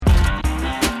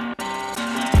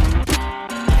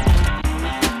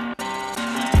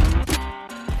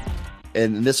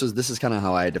and this is kind of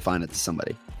how I define it to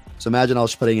somebody. So imagine I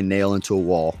was putting a nail into a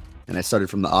wall, and I started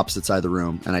from the opposite side of the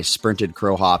room, and I sprinted,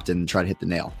 crow hopped, and tried to hit the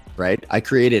nail, right? I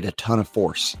created a ton of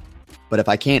force. But if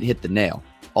I can't hit the nail,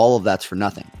 all of that's for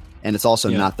nothing. And it's also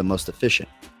not the most efficient.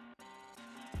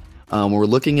 When we're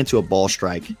looking into a ball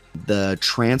strike, the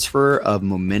transfer of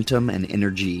momentum and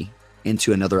energy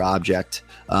into another object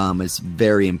is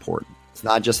very important. It's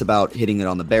not just about hitting it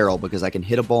on the barrel, because I can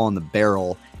hit a ball on the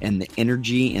barrel and the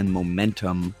energy and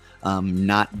momentum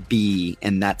not be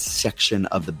in that section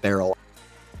of the barrel.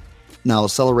 Now,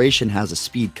 acceleration has a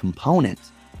speed component,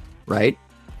 right?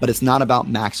 But it's not about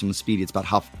maximum speed. It's about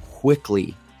how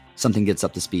quickly something gets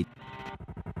up to speed.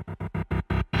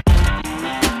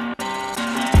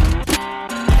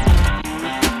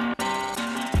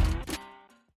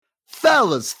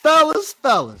 Fellas.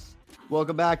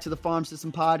 Welcome back to the Farm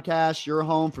System Podcast, your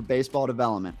home for baseball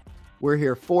development. We're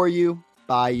here for you,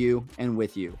 by you, and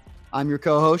with you. I'm your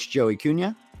co-host, Joey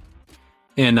Cunha.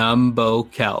 And I'm Bo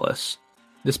Callis.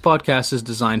 This podcast is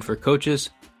designed for coaches,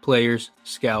 players,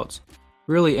 scouts,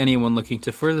 really anyone looking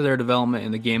to further their development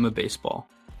in the game of baseball.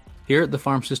 Here at the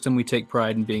Farm System, we take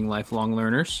pride in being lifelong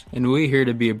learners, and we're here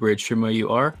to be a bridge from where you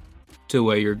are to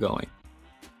where you're going.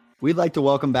 We'd like to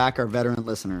welcome back our veteran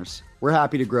listeners. We're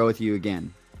happy to grow with you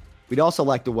again. We'd also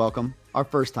like to welcome our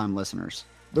first-time listeners,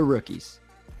 the rookies.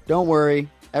 Don't worry,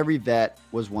 every vet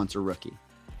was once a rookie.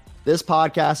 This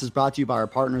podcast is brought to you by our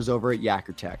partners over at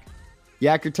YakkerTech.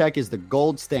 YakkerTech is the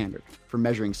gold standard for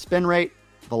measuring spin rate,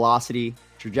 velocity,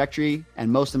 trajectory, and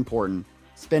most important,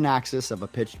 spin axis of a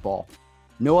pitched ball.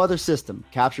 No other system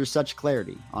captures such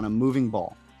clarity on a moving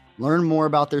ball. Learn more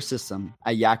about their system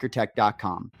at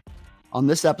yakkertech.com. On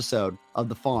this episode of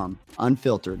The Farm,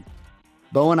 Unfiltered,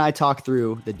 Bo and I talk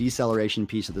through the deceleration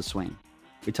piece of the swing.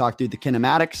 We talk through the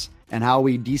kinematics and how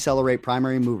we decelerate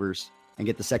primary movers and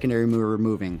get the secondary mover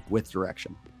moving with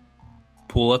direction.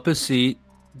 Pull up a seat,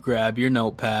 grab your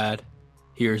notepad.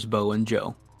 Here's Bo and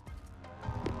Joe.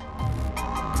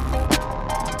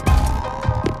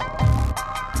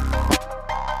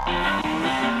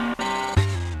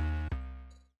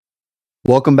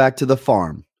 Welcome back to The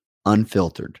Farm,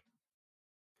 Unfiltered.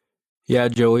 Yeah,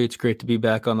 Joey, it's great to be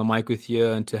back on the mic with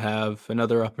you and to have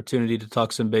another opportunity to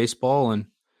talk some baseball and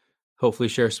hopefully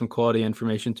share some quality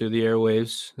information through the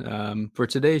airwaves. For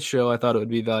today's show, I thought it would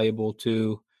be valuable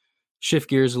to shift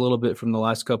gears a little bit from the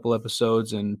last couple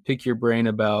episodes and pick your brain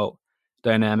about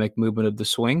dynamic movement of the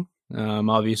swing.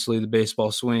 Obviously, the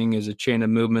baseball swing is a chain of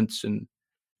movements and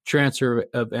transfer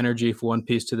of energy from one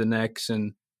piece to the next,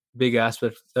 and big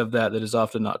aspect of that is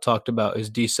often not talked about is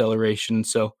deceleration.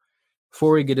 So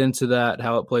before we get into that,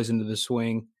 how it plays into the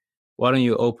swing, why don't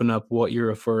you open up what you're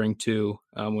referring to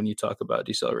when you talk about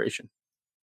deceleration?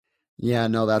 Yeah,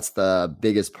 no, that's the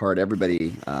biggest part.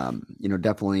 Everybody,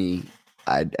 definitely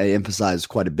I emphasize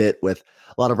quite a bit with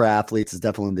a lot of our athletes is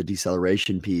definitely the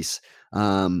deceleration piece.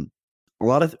 A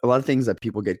lot of things that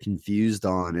people get confused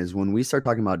on is when we start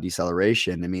talking about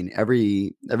deceleration. I mean,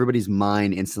 everybody's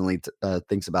mind instantly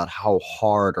thinks about how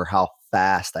hard or how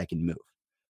fast I can move,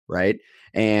 right?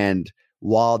 And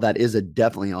while that is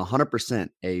definitely 100%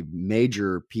 a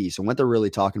major piece, and what they're really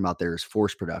talking about there is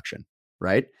force production,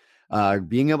 right?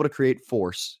 Being able to create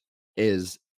force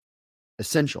is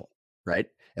essential, right?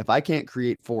 If I can't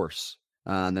create force,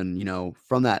 then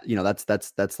from that,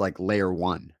 that's like layer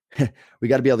one. We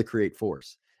got to be able to create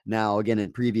force. Now, again,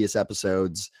 in previous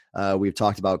episodes, we've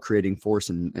talked about creating force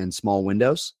in small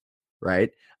windows, right?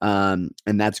 And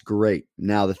that's great.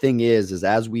 Now, the thing is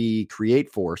as we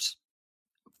create force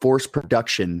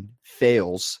production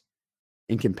fails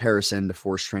in comparison to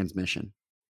force transmission.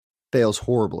 Fails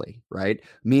horribly, right?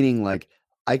 Meaning like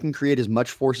I can create as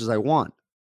much force as I want,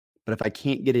 but if I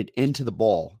can't get it into the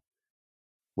ball,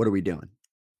 what are we doing?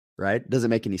 Right?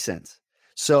 Doesn't make any sense.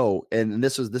 So, and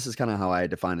this is kind of how I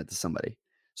define it to somebody.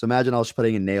 So imagine I was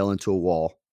putting a nail into a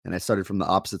wall, and I started from the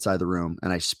opposite side of the room,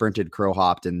 and I sprinted, crow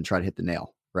hopped, and tried to hit the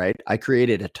nail, right? I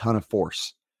created a ton of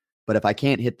force, but if I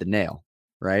can't hit the nail,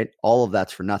 right, all of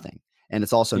that's for nothing. And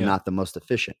it's also not the most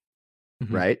efficient,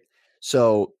 right?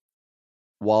 So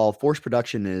while force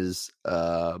production is,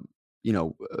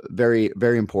 very,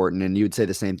 very important, and you would say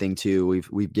the same thing too.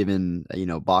 We've given,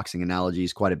 boxing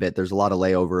analogies quite a bit. There's a lot of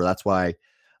layover. That's why,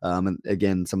 and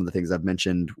again, some of the things I've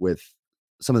mentioned with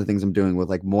some of the things I'm doing with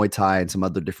like Muay Thai and some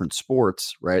other different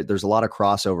sports, right? There's a lot of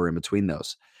crossover in between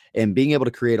those, and being able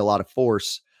to create a lot of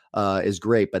force is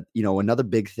great. But another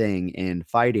big thing in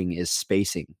fighting is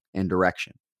spacing and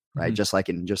direction, right? Just like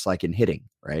in hitting,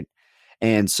 right?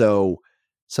 And so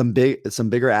some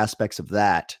bigger aspects of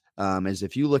that is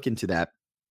if you look into that,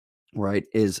 right,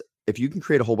 is if you can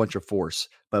create a whole bunch of force,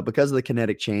 but because of the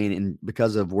kinetic chain and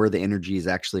because of where the energy is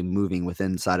actually moving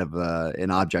within inside of an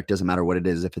object, doesn't matter what it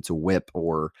is, if it's a whip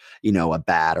or, a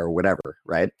bat or whatever,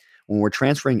 right? When we're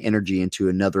transferring energy into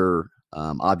another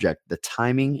object, the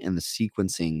timing and the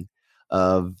sequencing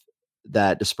of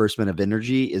that disbursement of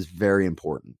energy is very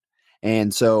important.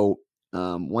 And so,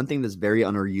 one thing that's very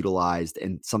underutilized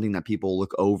and something that people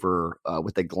look over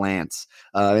with a glance,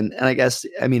 and I guess,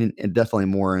 I mean, and definitely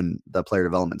more in the player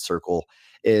development circle,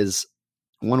 is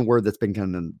one word that's been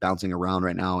kind of bouncing around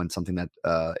right now, and something that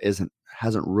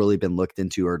hasn't really been looked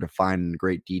into or defined in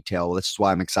great detail. This is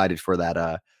why I'm excited for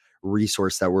that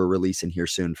resource that we're releasing here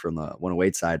soon from the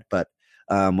 108 side. But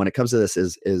when it comes to this,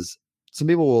 is some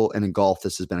people will, and in golf,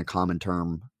 this has been a common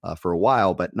term for a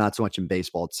while, but not so much in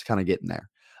baseball. It's kind of getting there.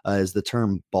 Is the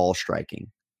term ball striking,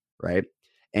 right?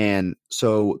 And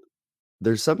so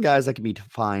there's some guys that can be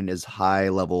defined as high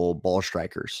level ball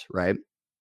strikers, right?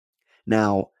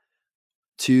 Now,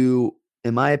 in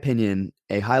my opinion,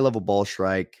 a high level ball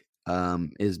strike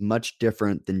is much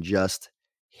different than just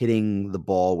hitting the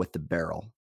ball with the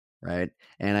barrel, right?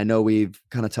 And I know we've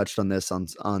kind of touched on this on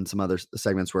some other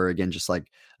segments where, again, just like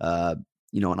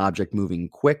an object moving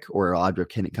quick or an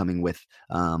object coming with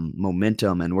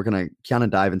momentum, and we're going to kind of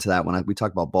dive into that when we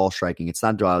talk about ball striking. It's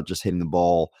not about just hitting the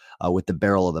ball with the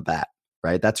barrel of the bat,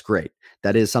 right? That's great.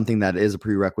 That is something that is a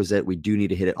prerequisite. We do need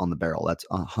to hit it on the barrel. That's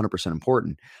 100%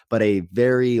 important. But a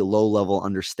very low level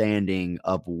understanding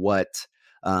of what,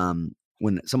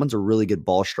 when someone's a really good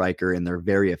ball striker and they're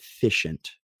very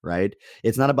efficient, right?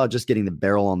 It's not about just getting the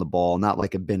barrel on the ball, not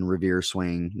like a Ben Revere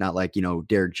swing, not like,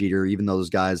 Derek Jeter, even though those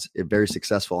guys are very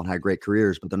successful and had great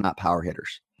careers, but they're not power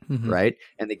hitters. Mm-hmm. Right.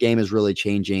 And the game is really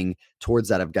changing towards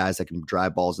that of guys that can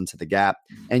drive balls into the gap.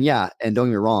 And yeah, and don't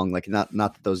get me wrong, like not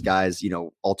that those guys,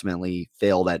 ultimately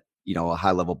failed at, a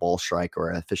high level ball strike or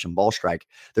an efficient ball strike.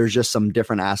 There's just some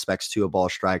different aspects to a ball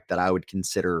strike that I would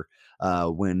consider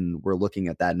when we're looking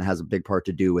at that, and it has a big part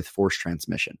to do with force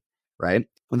transmission. Right.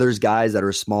 When there's guys that are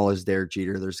as small as Derek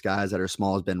Jeter, there's guys that are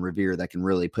small as Ben Revere that can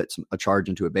really put a charge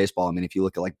into a baseball. I mean, if you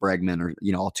look at like Bregman or,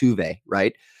 Altuve,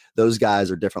 right? Those guys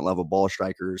are different level ball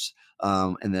strikers.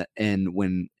 And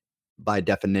when by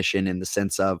definition, in the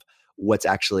sense of what's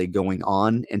actually going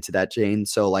on into that chain.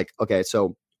 So like, okay,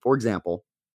 so for example,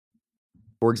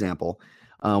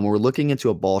 when we're looking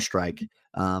into a ball strike,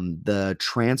 the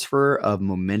transfer of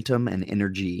momentum and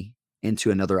energy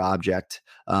into another object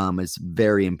is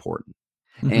very important.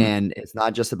 Mm-hmm. And it's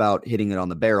not just about hitting it on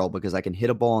the barrel, because I can hit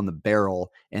a ball on the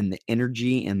barrel and the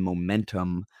energy and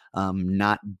momentum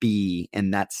not be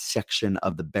in that section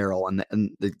of the barrel. And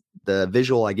the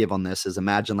visual I give on this is,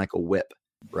 imagine like a whip,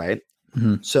 right?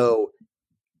 Mm-hmm. So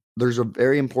there's a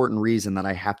very important reason that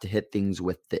I have to hit things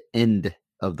with the end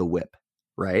of the whip,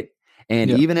 right?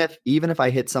 And Yeah. even if I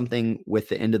hit something with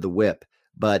the end of the whip,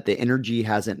 but the energy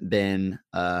hasn't been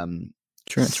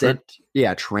transferred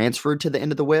to the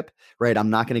end of the whip, right? I'm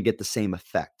not going to get the same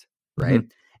effect, right? Mm-hmm.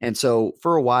 And so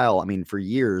for a while, I mean, for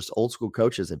years, old school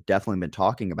coaches have definitely been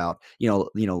talking about,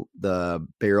 the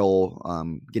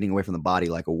barrel getting away from the body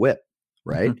like a whip,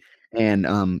 right? Mm-hmm.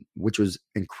 And which was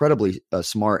incredibly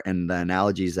smart in the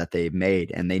analogies that they've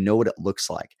made, and they know what it looks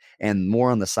like. And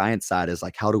more on the science side is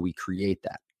like, how do we create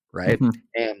that, right? Mm-hmm.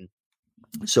 And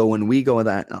so when we go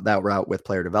that route with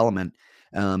player development,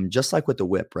 just like with the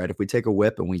whip, right? If we take a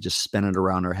whip and we just spin it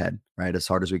around our head, right, as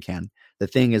hard as we can, the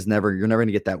thing is you're never going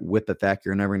to get that whip effect.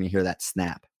 You're never going to hear that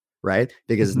snap, right?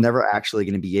 Because Mm-hmm. it's never actually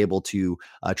going to be able to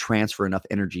transfer enough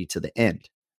energy to the end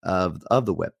of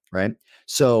the whip, right?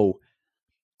 So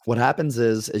what happens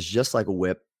is just like a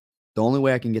whip, the only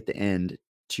way I can get the end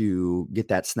to get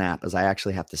that snap is I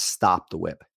actually have to stop the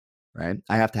whip, right?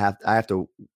 I have to,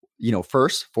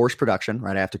 first force production,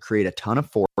 right? I have to create a ton of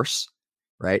force,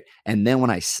 right? And then when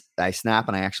I snap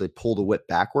and I actually pull the whip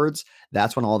backwards,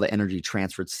 that's when all the energy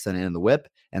transfers to the end of the whip.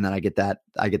 And then I get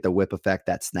the whip effect,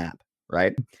 that snap,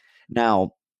 right?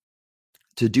 Now,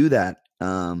 to do that,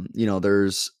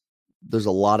 there's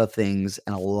a lot of things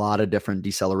and a lot of different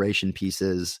deceleration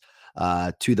pieces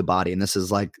to the body. And this is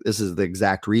the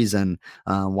exact reason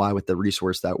why with the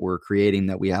resource that we're creating,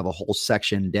 that we have a whole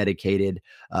section dedicated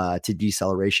to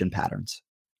deceleration patterns,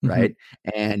 right? Mm-hmm.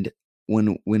 And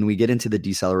when we get into the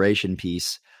deceleration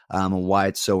piece, and why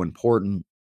it's so important,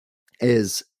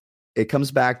 is it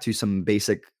comes back to some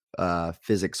basic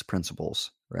physics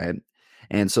principles, right?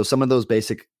 And so some of those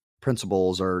basic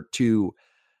principles are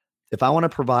if I want to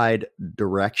provide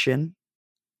direction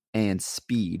and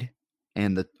speed,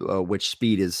 and which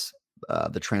speed is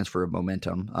the transfer of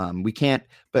momentum. We can't,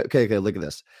 but okay, look at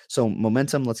this. So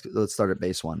momentum, let's start at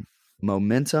base one.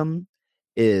 Momentum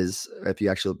is, if you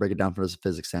actually break it down from a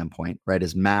physics standpoint, right,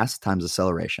 is mass times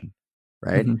acceleration,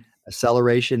 right? Mhm.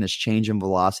 Acceleration is change in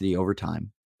velocity over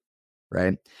time,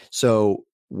 right? So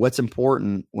what's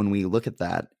important when we look at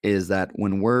that is that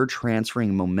when we're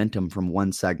transferring momentum from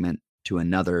one segment to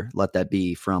another, let that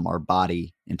be from our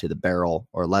body into the barrel,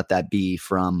 or let that be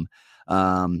from,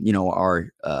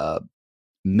 our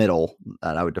middle,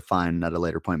 that I would define at a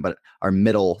later point, but our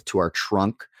middle to our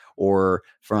trunk, or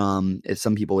from, if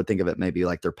some people would think of it maybe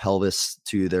like their pelvis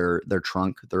to their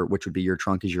trunk, which would be your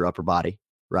trunk is your upper body,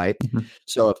 right? Mhm.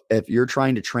 So if you're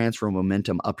trying to transfer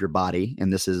momentum up your body,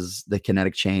 and this is the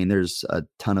kinetic chain, there's a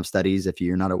ton of studies. If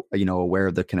you're not aware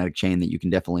of the kinetic chain, that you can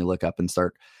definitely look up and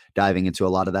start diving into a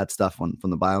lot of that stuff from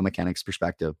the biomechanics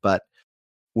perspective. But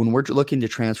when we're looking to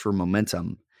transfer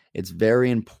momentum, it's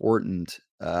very important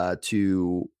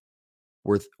to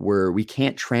where we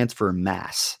can't transfer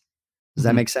mass. Does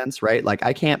that Mhm. make sense? Right? Like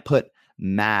I can't put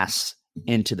mass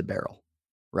into the barrel,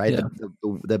 right? Yeah.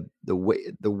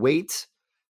 The weight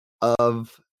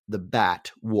of the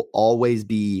bat will always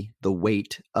be the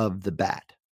weight of the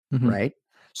bat, Mhm. right?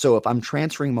 So if I'm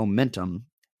transferring momentum,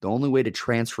 the only way to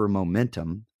transfer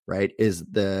momentum, right, is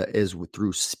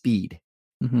through speed,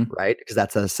 Mhm. right? Because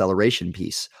that's an acceleration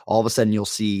piece. All of a sudden you'll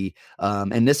see,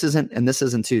 and this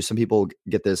isn't too, some people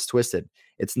get this twisted.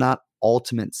 It's not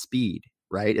ultimate speed,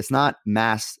 right? It's not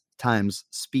mass times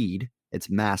speed. It's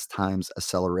mass times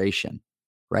acceleration,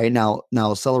 right? Now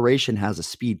acceleration has a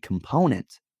speed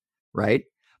component, right?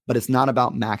 But it's not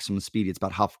about maximum speed. It's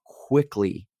about how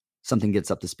quickly something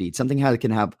gets up to speed.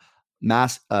 Can have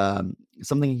mass,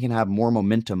 something can have more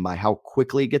momentum by how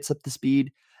quickly it gets up to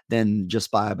speed than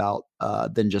just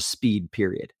speed,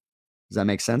 period. Does that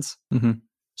make sense? Mhm.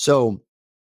 So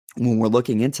when we're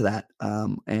looking into that,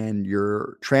 and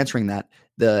you're transferring that,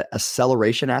 the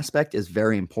acceleration aspect is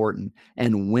very important.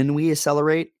 And when we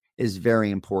accelerate is very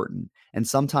important. And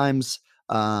sometimes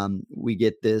we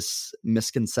get this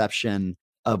misconception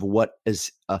of what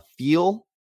is a feel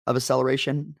of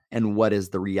acceleration and what is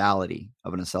the reality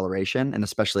of an acceleration, and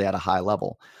especially at a high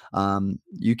level.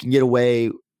 You can get away,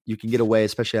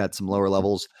 especially at some lower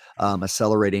levels,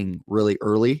 accelerating really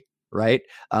early, right?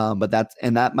 But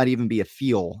that might even be a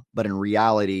feel, but in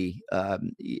reality, I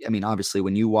mean, obviously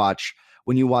when you watch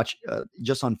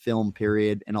just on film,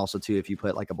 period, and also too, if you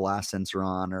put like a blast sensor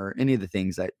on, or any of the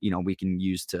things that we can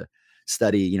use to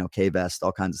study, K-vest,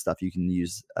 all kinds of stuff you can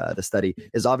use to study,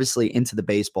 is obviously into the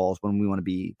baseballs when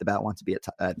the bat wants to be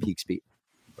at peak speed,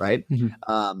 right?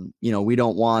 Mhm. We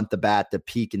don't want the bat to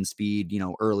peak in speed,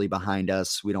 early behind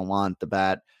us. We don't want the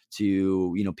bat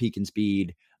to, peak in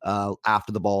speed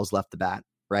after the ball has left the bat,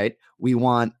 right? We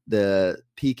want the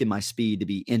peak in my speed to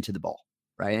be into the ball,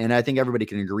 right? And I think everybody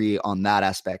can agree on that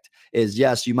aspect. Is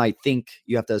yes, you might think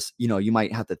you have to, you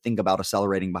might have to think about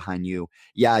accelerating behind you.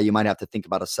 Yeah, you might have to think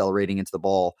about accelerating into the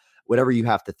ball, whatever you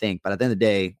have to think. But at the end of the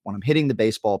day, when I'm hitting the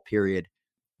baseball, period,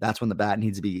 that's when the bat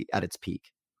needs to be at its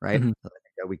peak, right? Mhm. I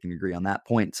think that we can agree on that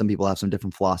point. Some people have some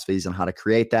different philosophies on how to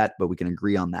create that, but we can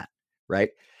agree on that, right?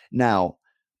 Now,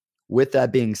 with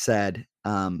that being said,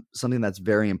 something that's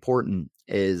very important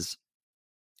is,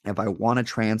 if I want to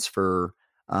transfer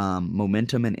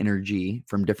momentum and energy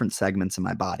from different segments in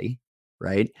my body,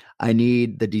 right? I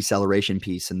need the deceleration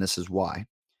piece, and this is why: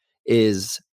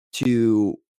 is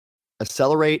to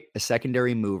accelerate a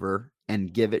secondary mover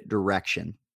and give it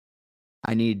direction.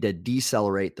 I need to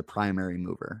decelerate the primary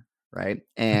mover, right? Mhm.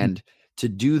 And to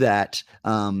do that,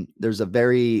 there's a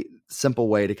very simple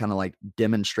way to kind of like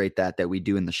demonstrate that we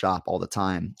do in the shop all the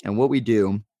time. And what we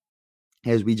do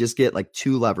is we just get like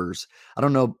two levers. I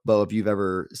don't know, Bo, if you've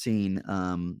ever seen.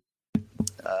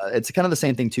 It's kind of the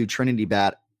same thing too. Trinity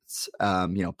Bats,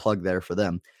 plug there for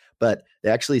them, but they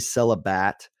actually sell a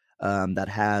bat that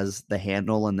has the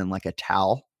handle and then like a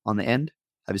towel on the end.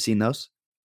 Have you seen those?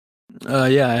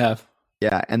 Yeah, I have.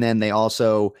 Yeah, and then they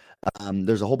also,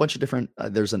 there's a whole bunch of different.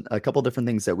 There's a couple different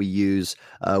things that we use.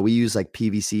 We use like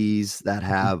PVCs that Mhm.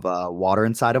 have water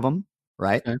inside of them,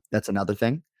 right? Okay. That's another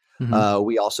thing. Mhm.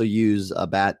 We also use a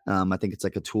bat. I think it's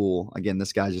like a tool. Again,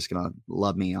 this guy's just gonna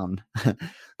love me on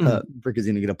Mhm. because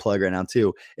he's gonna plug right now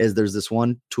too. Is there's this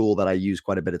one tool that I use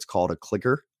quite a bit. It's called a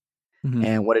clicker. Mhm.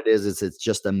 And what it is it's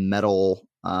just a metal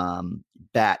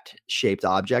bat shaped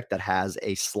object that has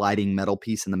a sliding metal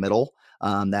piece in the middle,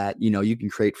 that you can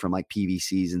create from like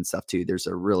PVCs and stuff too. There's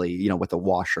a really, with a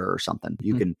washer or something,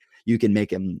 you Mhm. can make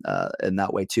them in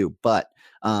that way too. But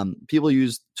people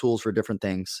use tools for different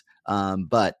things.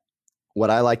 But what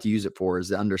I like to use it for is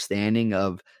the understanding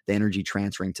of the energy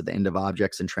transferring to the end of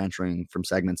objects and transferring from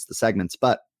segments to segments.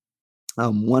 But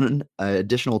one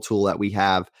additional tool that we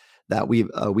have, that we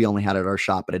only had at our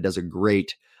shop, but it does a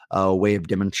great way of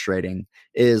demonstrating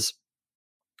is,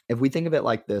 if we think of it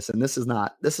like this, and this is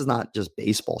not just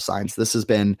baseball science.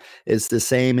 It's the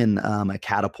same in a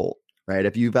catapult, right?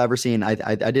 If you've ever seen,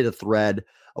 I did a thread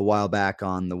a while back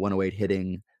on the 108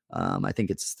 hitting. I think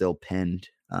it's still pinned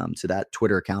to that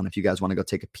Twitter account if you guys want to go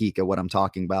take a peek at what I'm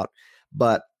talking about.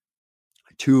 But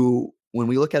when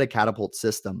we look at a catapult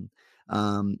system,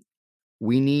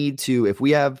 we need to, if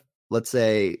we have, let's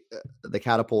say the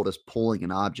catapult is pulling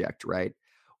an object, right?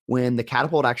 When the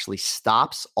catapult actually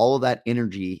stops, all of that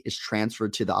energy is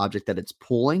transferred to the object that it's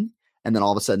pulling, and then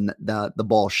all of a sudden the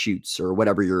ball shoots or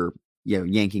whatever you're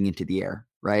yanking into the air,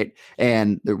 right?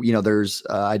 And there's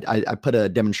I put a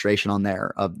demonstration on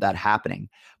there of that happening.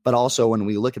 But also when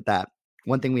we look at that,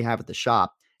 one thing we have at the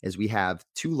shop is we have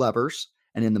two levers,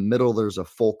 and in the middle there's a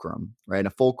fulcrum, right? A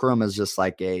fulcrum is just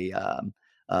like a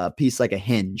piece, like a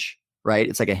hinge, right?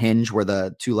 It's like a hinge where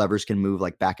the two levers can move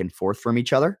like back and forth from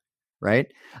each other,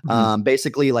 right?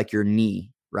 Basically like your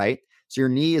knee, right? So your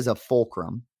knee is a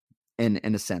fulcrum in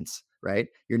a sense, right?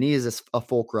 Your knee is a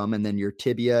fulcrum, and then your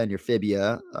tibia and your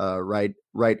fibia,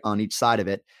 right on each side of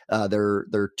it,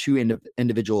 they're two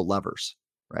individual levers,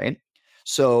 right?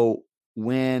 So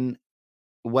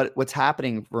what's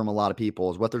happening from a lot of people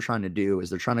is what they're trying to do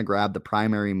is they're trying to grab the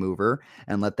primary mover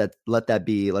and let that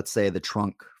be, let's say, the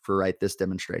trunk for this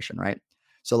demonstration, right?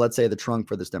 So let's say the trunk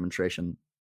for this demonstration,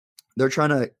 they're trying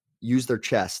to use their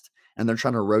chest and they're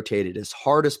trying to rotate it as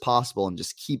hard as possible and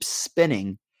just keep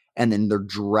spinning. And then they're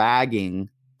dragging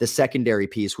the secondary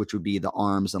piece, which would be the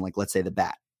arms and let's say the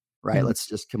bat, right? Let's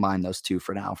just combine those two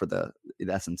for now for the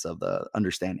essence of the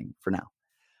understanding for now,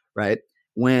 right?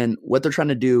 When what they're trying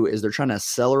to do is they're trying to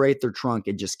accelerate their trunk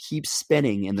and just keep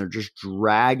spinning, and they're just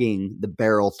dragging the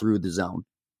barrel through the zone,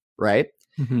 right?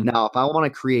 Now, if I want to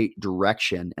create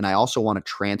direction and I also want to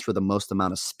transfer the most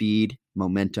amount of speed,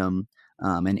 momentum,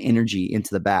 and energy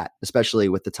into the bat, especially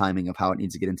with the timing of how it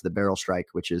needs to get into the barrel strike,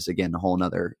 which is, again, a whole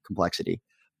nother complexity.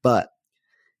 But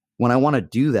when I want to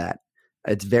do that,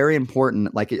 it's very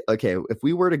important. Okay, if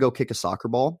we were to go kick a soccer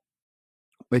ball,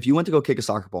 if you went to go kick a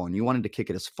soccer ball and you wanted to kick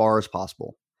it as far as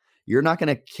possible, you're not going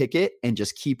to kick it and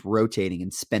just keep rotating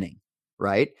and spinning,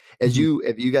 right? If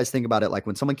you guys think about it, like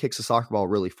when someone kicks a soccer ball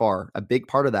really far, a big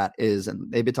part of that is,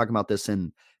 and they've been talking about this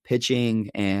in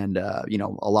pitching and, a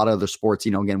lot of other sports,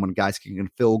 again, when guys kick a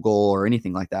field goal or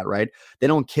anything like that, right? They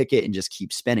don't kick it and just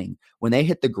keep spinning. When they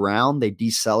hit the ground, they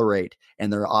decelerate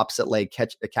and their opposite leg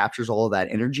captures all of that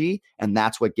energy. And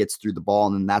that's what gets through the ball.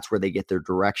 And then that's where they get their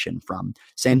direction from.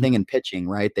 Same thing in pitching,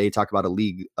 right? They talk about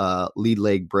a lead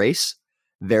leg brace.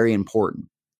 Very important,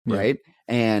 right?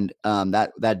 And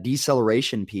that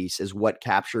deceleration piece is what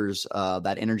captures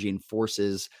that energy and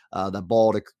forces the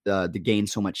ball to gain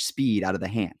so much speed out of the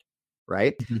hand,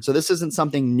 right? So this isn't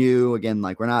something new. Again,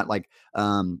 we're not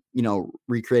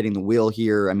recreating the wheel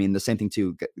here. I mean, the same thing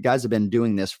too. Guys have been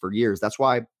doing this for years. That's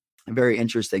why very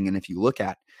interesting. And if you look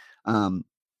at,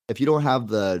 if you don't have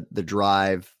the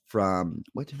drive from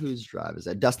whose drive is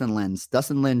that? Dustin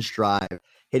Lynn's drive,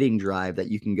 hitting drive that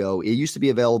you can go. It used to be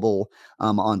available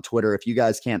on Twitter. If you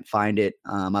guys can't find it,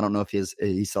 I don't know if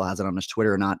he still has it on his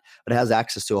Twitter or not, but it has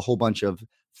access to a whole bunch of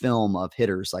film of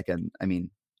hitters. Like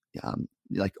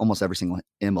almost every single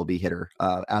MLB hitter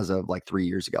as of 3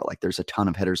 years ago. There's a ton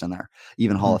of hitters in there,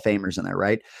 even Hall of Famers in there,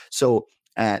 right? So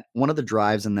at one of the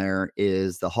drives in there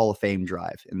is the Hall of Fame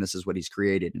drive, and this is what he's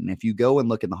created. And if you go and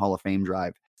look in the Hall of Fame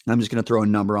drive, I'm just going to throw a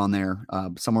number on there,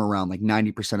 somewhere around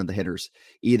 90% of the hitters,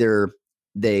 either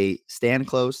they stand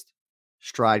closed,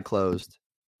 stride closed,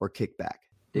 or kick back.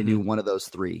 They do one of those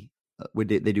three.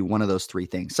 They do one of those three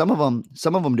things. Some of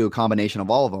them do a combination of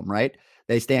all of them, right?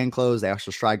 They stand closed, they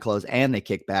also stride closed, and they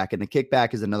kick back. And the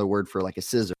kickback is another word for a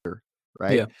scissor,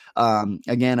 right? Yeah.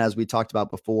 Again, as we talked about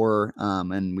before,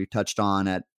 and we touched on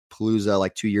at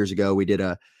Palooza 2 years ago, we did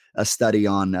a study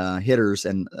on hitters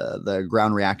and the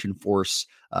ground reaction force,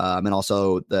 and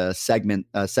also the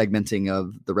segmenting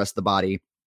of the rest of the body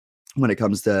when it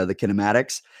comes to the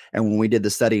kinematics. And when we did the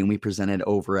study and we presented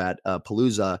over at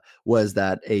Palooza, was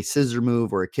that a scissor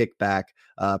move or a kickback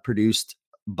produced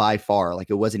by far,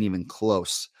 it wasn't even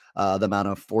close, the amount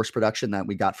of force production that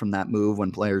we got from that move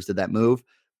when players did that move.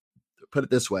 Put it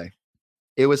this way,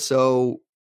 it was so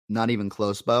not even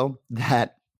close, Bo,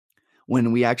 that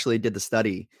when we actually did the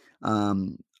study, our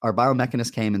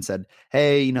biomechanist came and said,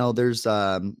 hey, there's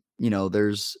a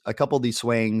couple of these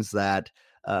swings that,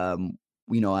 I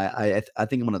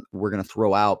think we're going to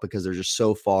throw out because they're just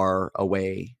so far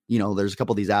away. There's a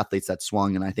couple of these athletes that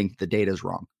swung and I think the data is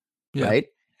wrong. Yeah. Right.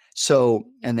 So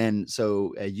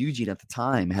Eugene at the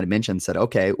time had mentioned, said,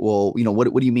 okay, well,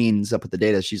 what do you mean up with the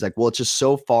data? She's like, well, it's just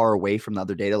so far away from the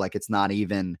other data. It's not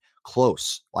even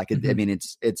close. Like, I Mhm. mean,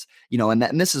 it's, you know,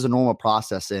 and this is a normal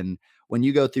process. And when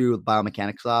you go through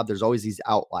biomechanics lab, there's always these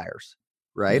outliers,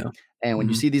 right? Yeah. And when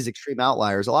you Mhm. see these extreme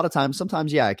outliers, a lot of times,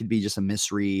 sometimes, yeah, it could be just a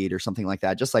misread or something like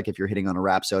that. Just like if you're hitting on a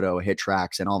Rapsodo, a hit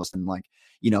tracks, and all of a sudden, like,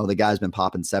 you know, the guy's been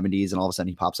popping 70s and all of a sudden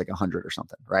he pops like 100 or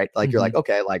something, right? Like, you're like, Mhm.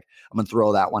 okay, like, I'm going to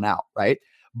throw that one out, right?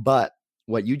 But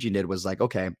what Eugene did was like,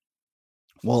 okay,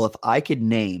 well, if I could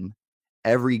name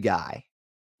every guy,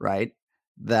 right,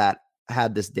 that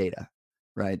had this data,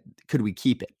 right, could we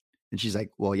keep it? And she's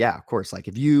like, well, yeah, of course. Like,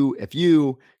 if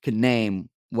you could name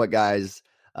what guys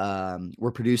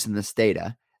were producing this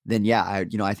data, then yeah,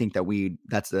 I think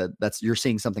that that's you're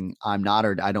seeing something I'm not,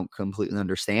 or I don't completely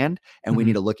understand, and we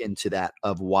need Mhm. to look into that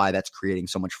of why that's creating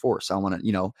so much force. I want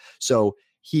to, so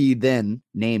he then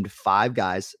named 5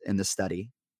 guys in the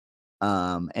study,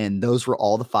 and those were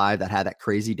all the 5 that had that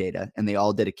crazy data, and they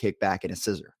all did a kickback and a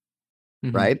scissor,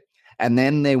 Mhm. right? And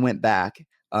then they went back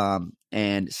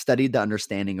and studied the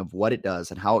understanding of what it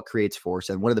does and how it creates force.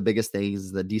 And one of the biggest things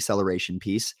is the deceleration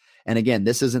piece. And again,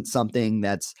 this isn't something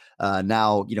that's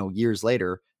now, years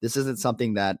later, this isn't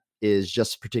something that is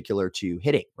just particular to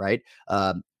hitting, right?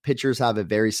 Pitchers have a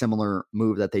very similar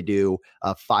move that they do.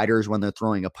 Fighters, when they're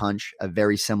throwing a punch, a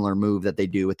very similar move that they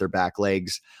do with their back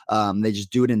legs. They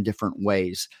just do it in different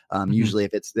ways. Mhm. Usually,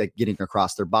 if it's like getting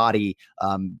across their body,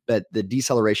 but the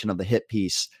deceleration of the hip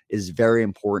piece is very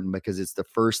important because it's the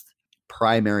first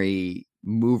primary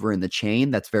mover in the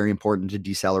chain that's very important to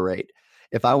decelerate.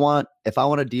 If I want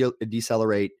to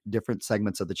decelerate different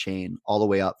segments of the chain all the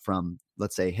way up from,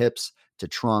 let's say, hips to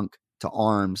trunk to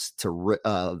arms to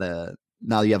the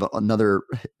now you have another,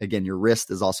 again, your wrist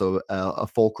is also a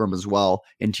fulcrum as well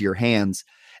into your hands.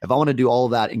 If I want to do all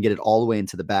of that and get it all the way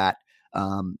into the bat,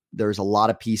 there's a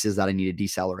lot of pieces that I need to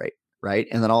decelerate, right?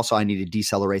 And then also I need to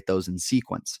decelerate those in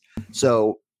sequence.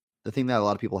 So the thing that a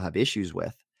lot of people have issues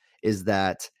with is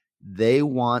that they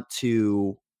want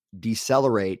to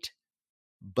decelerate,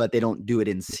 but they don't do it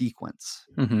in sequence,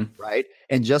 Mhm. right?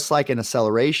 And just like an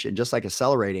acceleration, just like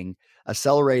accelerating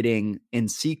in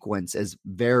sequence is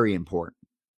very important,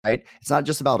 right? It's not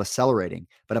just about accelerating,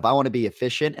 but if I want to be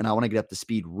efficient and I want to get up to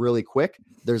speed really quick,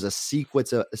 there's a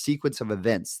sequence of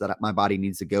events that my body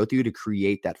needs to go through to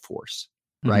create that force,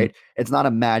 Mhm. right? It's not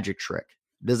a magic trick.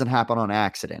 It doesn't happen on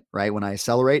accident, right? When I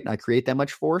accelerate and I create that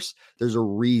much force, there's a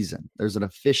reason, there's an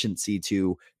efficiency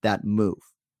to that move,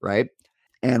 right?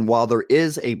 And while there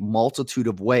is a multitude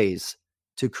of ways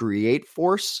to create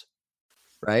force,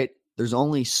 right? There's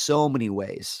only so many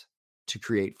ways to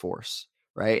create force,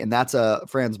 right? And that's a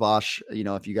Franz Bosch.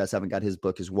 If you guys haven't got his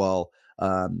book as well,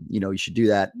 you should do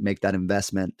that, make that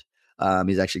investment.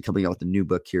 He's actually coming out with a new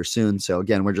book here soon. So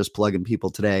again, we're just plugging people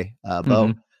today, Bo.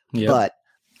 Mhm. Yep. But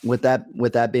with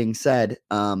that being said,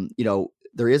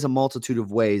 there is a multitude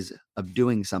of ways of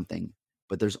doing something,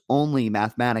 but there's only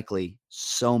mathematically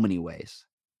so many ways,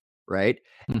 right?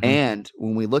 Mhm. And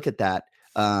when we look at that,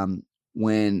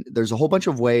 when there's a whole bunch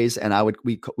of ways, and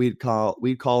we'd call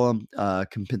them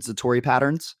compensatory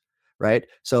patterns, right?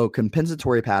 So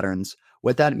compensatory patterns,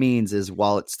 what that means is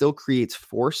while it still creates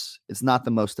force, it's not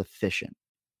the most efficient,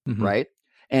 Mhm. right?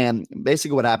 And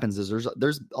basically what happens is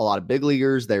there's a lot of big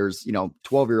leaguers, there's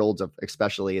 12-year-olds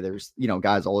especially, there's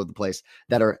guys all over the place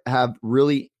that have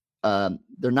really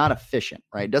they're not efficient,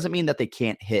 right? It doesn't mean that they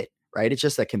can't hit, right? It's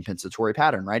just a compensatory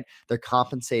pattern, right? They're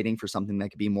compensating for something that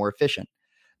could be more efficient.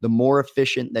 The more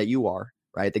efficient that you are,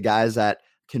 right? The guys that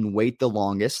can wait the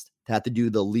longest, to have to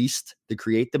do the least to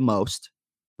create the most,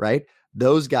 right?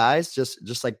 Those guys,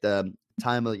 just like the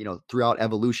time of throughout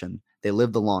evolution, they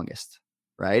live the longest,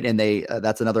 right? And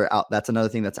that's another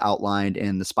thing that's outlined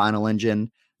in The Spinal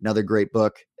Engine, another great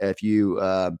book. If you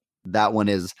that one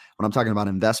is, when I'm talking about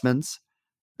investments,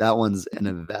 that one's an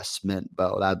investment,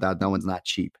 Bo. That one's not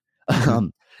cheap. Mhm.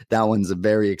 Um, that one's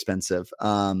very expensive.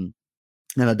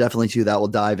 And I definitely too that will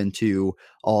dive into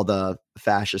all the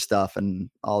fascia stuff and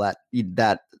all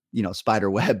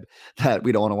spider web that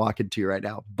we don't want to walk into right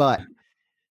now. But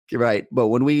you're right. But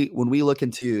when we look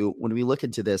into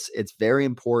this, it's very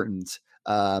important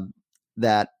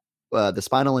that the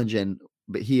spinal engine.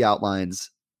 But he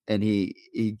outlines, and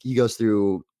he goes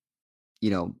through you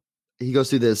know, he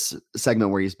goes through this segment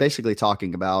where he's basically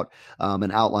talking about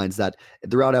and outlines that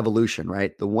throughout evolution,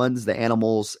 right? The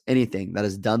animals, anything that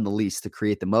has done the least to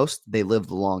create the most, they live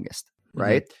the longest, Mhm.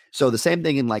 right? So the same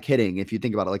thing in like hitting, if you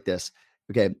think about it like this,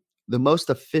 okay, the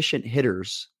most efficient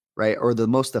hitters, right, or the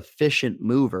most efficient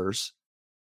movers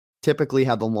typically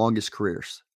have the longest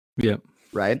careers, Yep.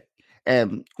 right?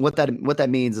 And what that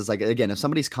means is, like, again, if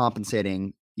somebody's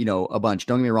compensating, a bunch,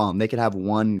 don't get me wrong, they could have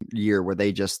one year where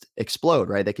they just explode,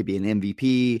 right? They could be an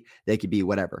MVP, they could be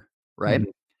whatever, right?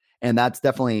 Mhm. And that's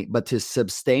definitely, but to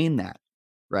sustain that,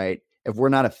 right? If we're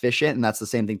not efficient, and that's the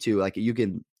same thing too, like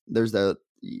there's a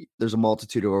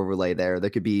multitude of overlay there. There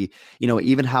could be,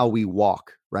 even how we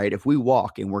walk, right? If we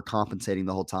walk and we're compensating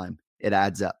the whole time, it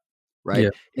adds up, right?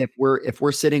 Yeah. If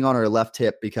we're sitting on our left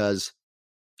hip because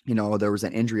there was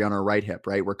an injury on our right hip,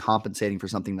 right? We're compensating for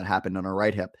something that happened on our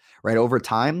right hip, right? Over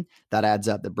time, that adds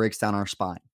up, that breaks down our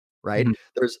spine, right? Mhm.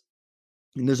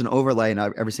 There's an overlay in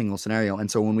every single scenario. And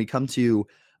so when we come to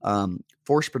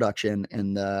force production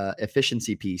and the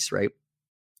efficiency piece, right?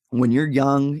 When you're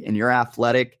young and you're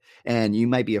athletic and you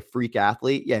might be a freak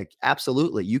athlete, yeah,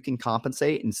 absolutely. You can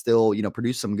compensate and still,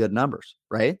 produce some good numbers,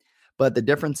 right? But the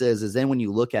difference is then when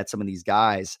you look at some of these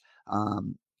guys,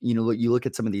 you look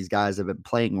at some of these guys that have been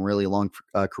playing really long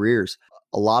careers.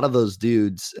 A lot of those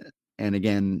dudes, and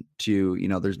again,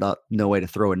 there's no way to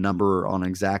throw a number on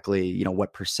exactly,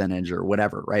 what percentage or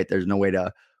whatever, right? There's no way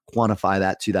to quantify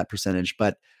that to that percentage,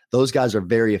 but those guys are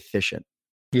very efficient,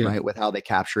 Yeah. right? With how they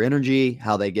capture energy,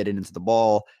 how they get it into the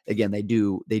ball. Again, they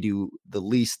do the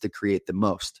least to create the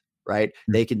most, right?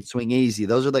 Mhm. They can swing easy.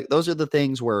 Those are the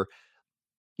things where,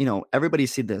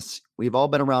 everybody's seen this. We've all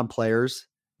been around players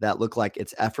that look like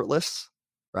it's effortless,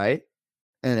 right?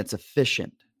 And it's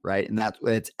efficient, right? And that's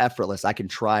it's effortless. I can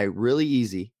try really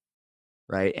easy,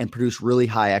 right? And produce really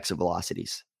high exit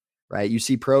velocities, right? You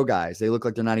see pro guys, they look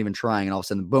like they're not even trying, and all of a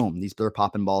sudden, boom, they're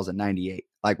popping balls at 98,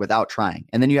 like without trying.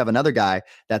 And then you have another guy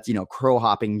that's, crow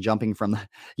hopping, jumping from the,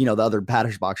 the other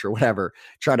batter's box or whatever,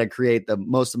 trying to create the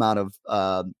most amount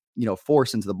of,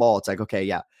 force into the ball. It's like, okay,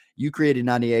 yeah, you created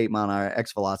 98 mile an hour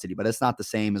X velocity, but it's not the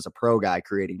same as a pro guy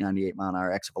creating 98 mile an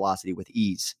hour X velocity with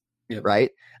ease. Yep. Right.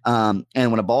 And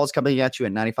when a ball is coming at you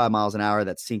at 95 miles an hour,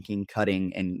 that's sinking,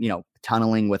 cutting, and,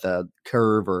 tunneling with a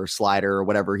curve or slider or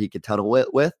whatever he could tunnel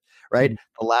with, right? Mhm.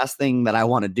 The last thing that I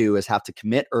want to do is have to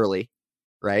commit early,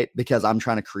 right? Because I'm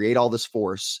trying to create all this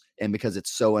force and because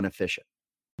it's so inefficient,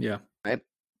 Yeah. right?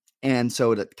 And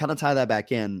so to kind of tie that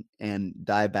back in and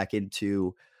dive back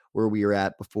into where we were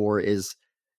at before is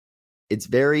it's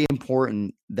very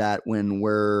important that when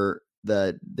we're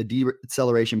the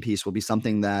deceleration piece will be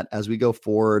something that as we go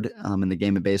forward in the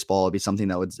game of baseball, it'll be something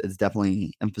that is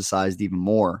definitely emphasized even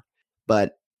more.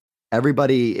 But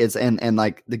everybody is and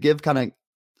like to give kind of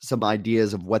some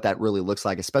ideas of what that really looks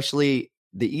like, especially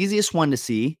the easiest one to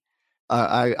see.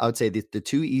 I would say the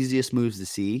two easiest moves to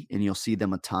see, and you'll see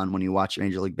them a ton when you watch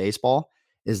Major League Baseball,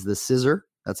 is the scissor.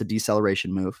 That's a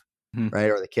deceleration move, Mhm.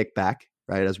 right? Or the kickback,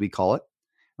 right, as we call it,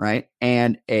 right?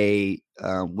 And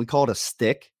we call it a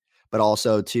stick, but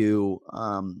also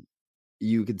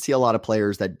you can see a lot of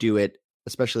players that do it,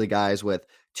 especially guys with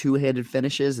two-handed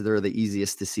finishes. They're the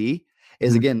easiest to see.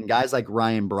 Is Mhm. again guys like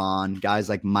Ryan Braun, guys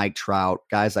like Mike Trout,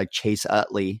 guys like Chase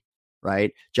Utley,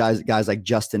 right? Guys like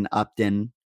Justin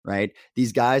Upton, right?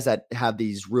 These guys that have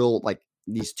these real like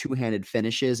these two-handed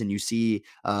finishes, and you see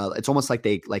it's almost like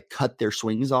they like cut their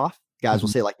swings off. Guys will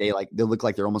Mhm. say they look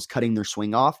like they're almost cutting their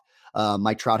swing off.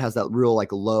 Mike Trout has that real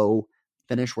like low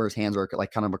finish where his hands are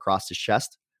like kind of across his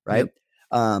chest, right? Yep.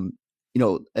 Um,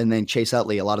 and then Chase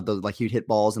Utley, a lot of those, like he'd hit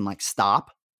balls and like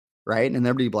stop, right? And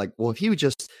everybody be like, well, if he would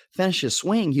just finish his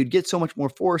swing, he'd get so much more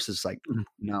force. It's like, Mhm.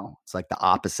 no, it's like the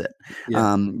opposite.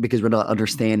 Yeah. Because we're not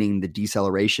understanding the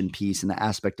deceleration piece and the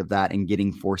aspect of that and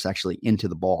getting force actually into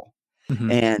the ball.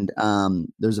 Mhm.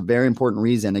 And there's a very important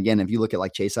reason. Again, if you look at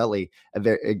like Chase Utley,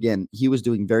 again, he was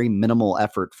doing very minimal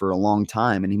effort for a long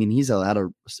time. And I mean, he's had a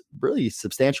really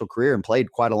substantial career and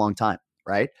played quite a long time,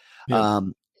 right? Yep.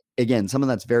 Um, again, someone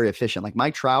that's very efficient, like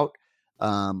Mike Trout,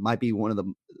 might be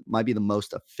the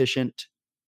most efficient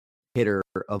hitter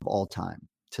of all time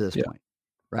to this Yeah. point,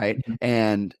 right?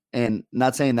 Mhm. And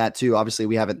not saying that too. Obviously,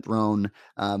 we haven't thrown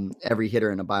every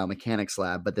hitter in a biomechanics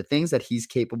lab, but the things that he's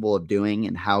capable of doing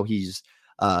and how he's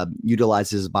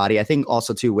utilizes his body, I think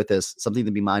also too with this something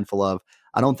to be mindful of.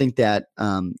 I don't think that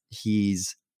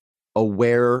he's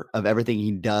aware of everything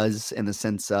he does in the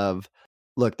sense of,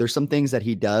 look, there's some things that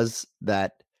he does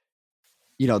that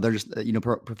there's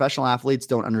professional athletes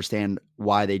don't understand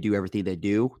why they do everything they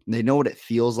do. They know what it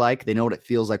feels like. They know what it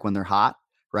feels like when they're hot,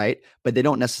 right? But they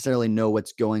don't necessarily know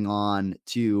what's going on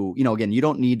to, again, you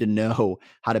don't need to know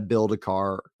how to build a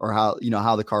car or how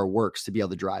the car works to be able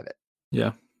to drive it,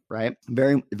 Yeah. right?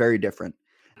 Very, very different.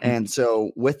 Mhm. And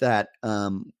so with that,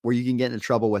 where you can get into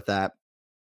trouble with that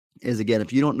is, again,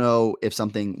 if you don't know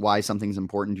why something's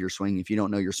important to your swing, if you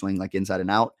don't know your swing like inside and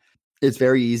out, it's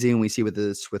very easy. And we see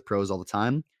with pros all the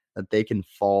time that they can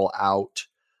fall out.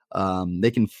 They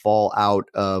can fall out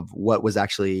of what was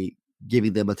actually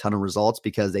giving them a ton of results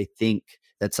because they think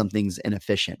that something's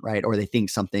inefficient, right? Or they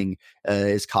think something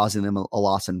is causing them a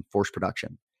loss in force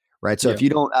production, right? So Yeah. if you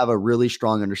don't have a really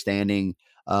strong understanding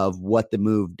of what the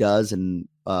move does and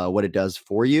what it does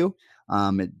for you,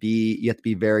 you have to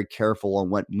be very careful on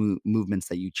what movements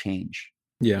that you change.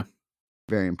 Yeah.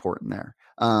 Very important there.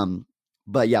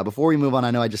 But yeah, before we move on,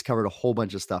 I know I just covered a whole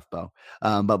bunch of stuff, Bo.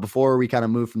 But before we kind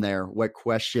of move from there, what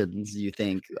questions do you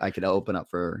think I could open up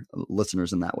for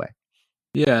listeners in that way?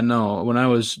 Yeah, no. When I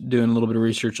was doing a little bit of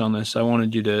research on this, I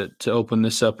wanted you to open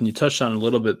this up, and you touched on it a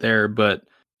little bit there, but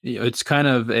it's kind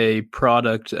of a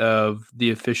product of the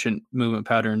efficient movement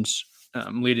patterns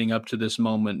leading up to this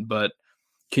moment. But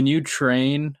can you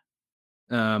train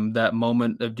that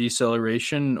moment of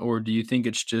deceleration, or do you think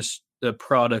it's just a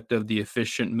product of the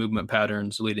efficient movement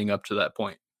patterns leading up to that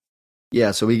point?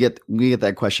 Yeah, so we get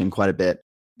that question quite a bit.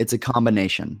 It's a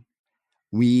combination.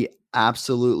 We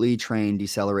absolutely train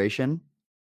deceleration.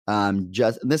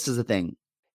 Just this is the thing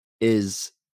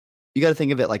is you got to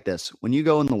think of it like this. When you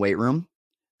go in the weight room,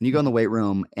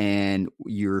 and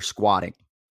you're squatting,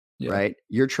 Yeah. right?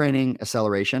 You're training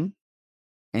acceleration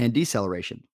and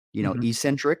deceleration, Hmm.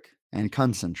 eccentric and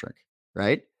concentric,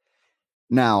 right?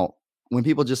 Now, when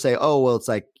people just say, oh, well, it's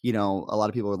like, a lot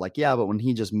of people are like, yeah, but when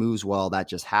he just moves well, that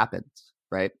just happens,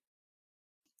 right?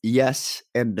 Yes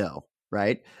and no,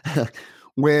 right?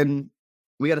 When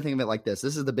we got to think of it like this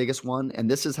is the biggest one. And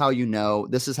this is how you know,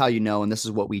 and this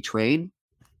is what we train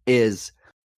is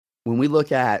when we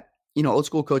look at, old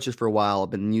school coaches for a while have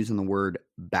been using the word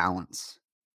balance,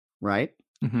 right?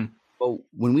 Hmm. But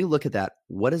when we look at that,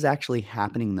 what is actually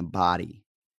happening in the body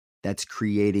that's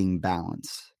creating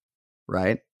balance,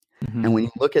 right? Hmm. And when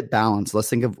you look at balance, let's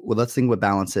think what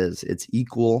balance is. It's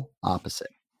equal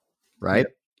opposite, Yeah. right?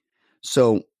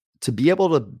 So to be able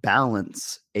to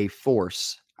balance a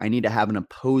force, I need to have an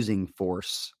opposing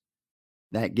force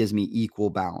that gives me equal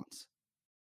balance,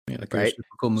 Yeah. Like a right?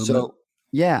 reciprocal movement. So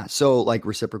yeah, so like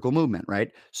reciprocal movement,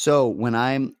 right? So when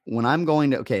I'm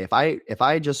going to if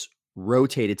I just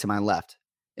rotated to my left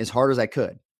as hard as I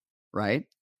could, right?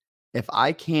 If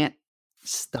I can't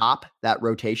stop that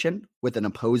rotation with an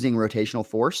opposing rotational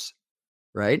force,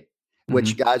 right?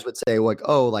 Which Hmm. guys would say, like,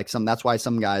 oh, like that's why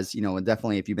some guys, and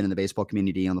definitely if you've been in the baseball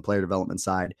community on the player development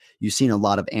side, you've seen a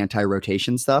lot of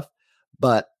anti-rotation stuff,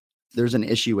 but there's an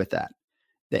issue with that.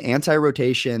 The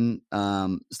anti-rotation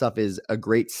stuff is a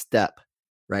great step,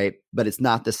 right? But it's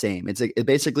not the same. It's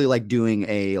basically like doing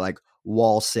a like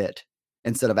wall sit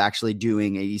instead of actually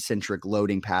doing a eccentric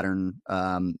loading pattern.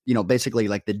 Basically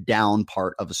like the down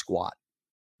part of a squat,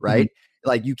 Hmm. right?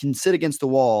 Like you can sit against the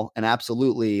wall and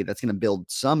absolutely that's going to build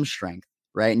some strength,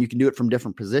 right? And you can do it from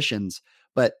different positions,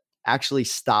 but actually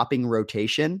stopping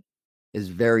rotation is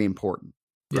very important,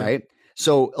 Yeah. right?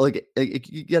 So like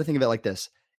you got to think of it like this.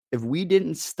 If we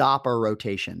didn't stop our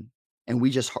rotation and we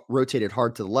just rotated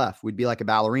hard to the left, we'd be like a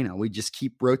ballerina. We just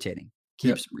keep rotating,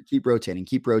 Yeah. keep rotating,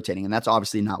 and that's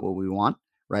obviously not what we want,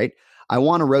 right? I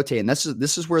want to rotate, and this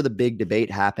is where the big debate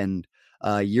happened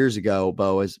years ago,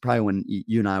 Bo, is probably when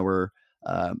you and I were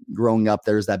growing up.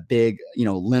 There's that big,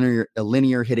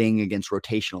 linear hitting against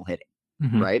rotational hitting,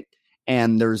 Hmm. right?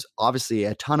 And there's obviously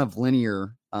a ton of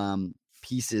linear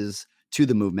pieces to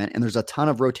the movement, and there's a ton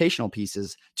of rotational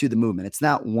pieces to the movement. It's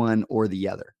not one or the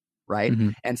other, right? Hmm.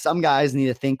 And some guys need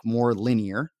to think more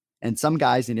linear, and some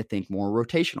guys need to think more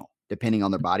rotational, depending on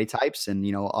their body types. And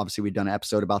obviously, we've done an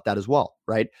episode about that as well,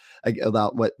 right?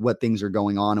 About what things are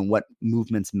going on and what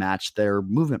movements match their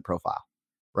movement profile,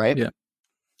 right? Yeah.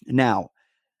 Now,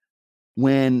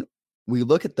 when we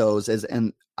look at those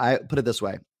and I put it this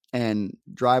way, and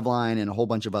Driveline and a whole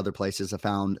bunch of other places have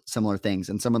found similar things.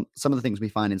 And some of the things we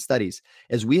find in studies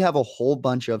is we have a whole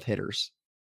bunch of hitters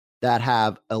that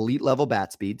have elite level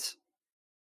bat speeds,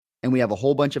 and we have a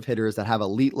whole bunch of hitters that have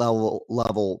elite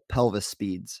level pelvis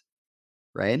speeds,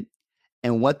 right?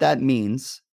 And what that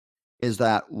means is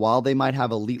that while they might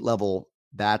have elite level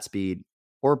bat speed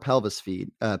or pelvis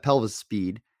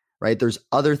speed, right? There's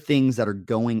other things that are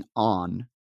going on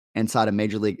inside a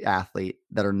major league athlete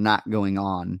that are not going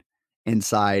on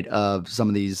inside of some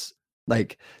of these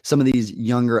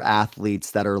younger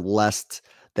athletes that are less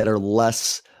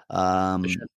um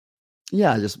Efficient.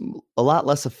 yeah, just a lot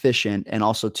less efficient. And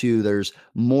also too, there's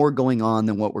more going on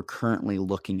than what we're currently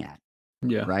looking at,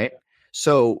 Yeah. right?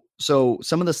 So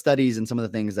some of the studies and some of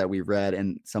the things that we've read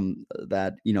and some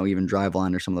that, even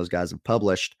Driveline or some of those guys have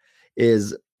published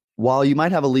is while you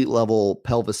might have elite level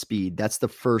pelvis speed, that's the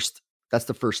first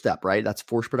step, right? That's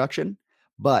force production.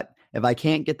 But if I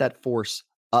can't get that force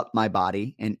up my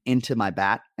body and into my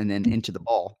bat and then into the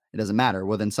ball, it doesn't matter.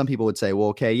 Well, then some people would say, well,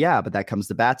 okay, yeah, but that comes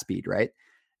to bat speed, right?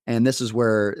 And this is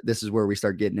where we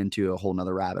start getting into a whole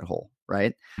nother rabbit hole,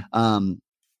 right?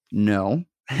 No.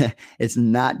 It's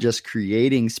not just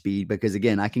creating speed, because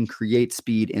again, I can create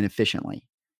speed inefficiently,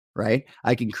 right?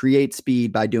 I can create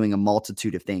speed by doing a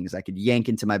multitude of things. I could yank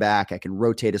into my back, I can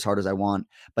rotate as hard as I want.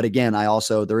 But again,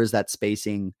 there is that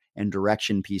spacing and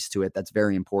direction piece to it that's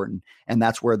very important. And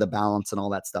that's where the balance and all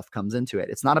that stuff comes into it.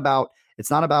 It's not about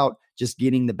just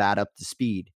getting the bat up to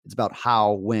speed. It's about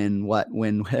how, when, what,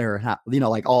 when, where, how,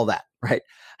 like all that, right?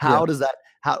 Yeah.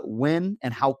 When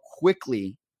and how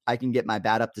quickly I can get my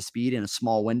bat up to speed in a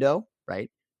small window, right?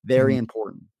 Very Mhm.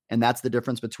 important. And that's the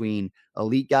difference between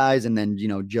elite guys and then,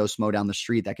 Joe Smo down the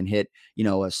street that can hit,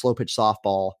 a slow pitch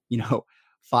softball,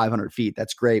 500 feet.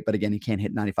 That's great. But again, he can't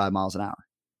hit 95 miles an hour,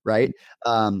 right?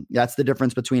 That's the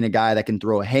difference between a guy that can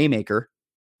throw a haymaker,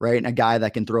 right? And a guy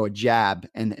that can throw a jab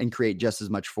and create just as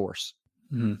much force,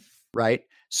 Mhm. right?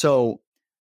 So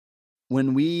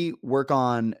when we work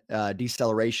on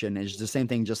deceleration, is the same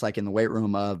thing, just like in the weight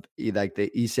room, of like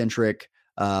the eccentric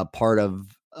part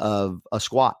of a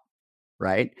squat,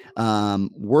 right?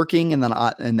 Working in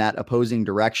that opposing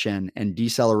direction and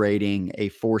decelerating a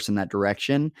force in that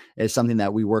direction is something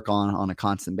that we work on a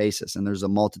constant basis. And there's a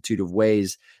multitude of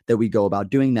ways that we go about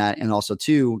doing that. And also,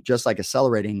 too, just like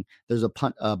accelerating, there's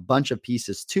a bunch of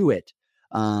pieces to it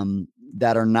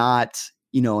that are not,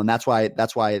 and that's why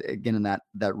again, in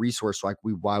that resource, like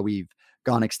why we've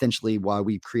gone extensionally, why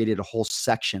we've created a whole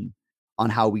section on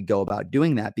how we go about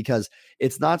doing that, because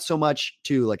it's not so much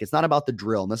it's not about the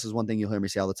drill. And this is one thing you'll hear me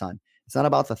say all the time. It's not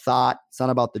about the thought. It's not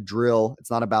about the drill. It's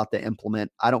not about the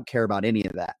implement. I don't care about any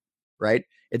of that, right?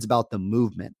 It's about the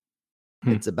movement.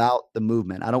 Hmm. It's about the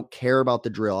movement. I don't care about the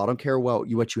drill. I don't care what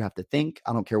you have to think.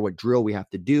 I don't care what drill we have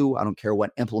to do. I don't care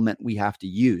what implement we have to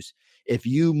use. If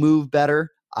you move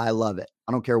better, I love it.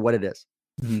 I don't care what it is,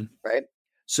 Mhm. right?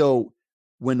 So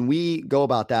when we go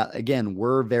about that, again,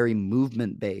 we're very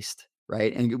movement based,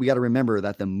 right? And we got to remember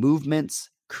that the movements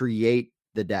create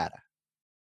the data.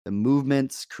 The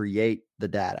movements create the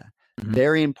data. Mhm.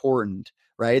 Very important,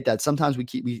 right? That sometimes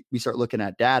we start looking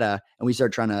at data and we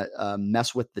start trying to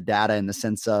mess with the data in the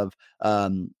sense of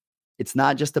it's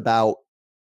not just about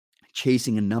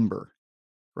chasing a number,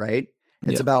 right?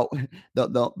 It's Yeah. about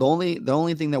the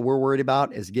only thing that we're worried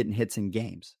about is getting hits in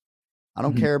games. I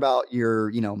don't Mhm. care about your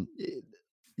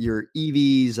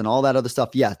EVs and all that other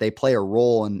stuff. Yeah, they play a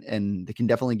role, and they can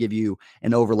definitely give you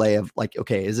an overlay of like,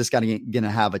 okay, is this guy going to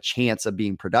have a chance of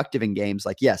being productive in games?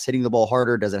 Like, yes, hitting the ball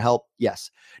harder, does it help? Yes.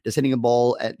 Does hitting a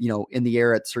ball at in the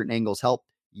air at certain angles help?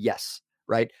 Yes.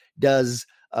 Right. Does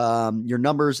your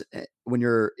numbers when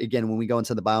we go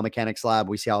into the biomechanics lab,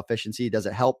 we see how efficiency, does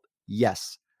it help?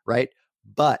 Yes. Right.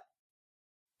 But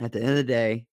at the end of the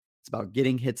day, it's about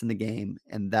getting hits in the game,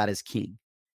 and that is king,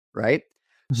 right?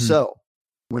 Mhm. So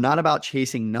we're not about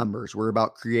chasing numbers. We're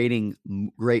about creating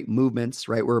great movements,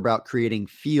 right? We're about creating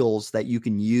feels that you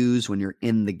can use when you're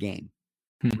in the game,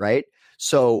 Hmm. right?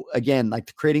 So again,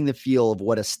 like creating the feel of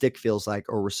what a stick feels like,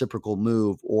 or reciprocal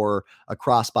move, or a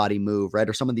crossbody move, right?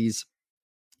 Or some of these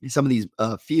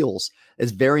feels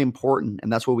is very important,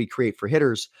 and that's what we create for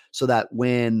hitters, so that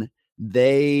when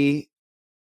they,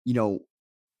 you know,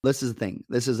 this is the thing.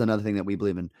 This is another thing that we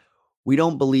believe in. We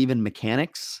don't believe in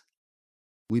mechanics.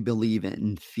 We believe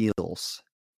in feels,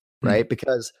 Hmm. right?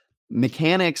 Because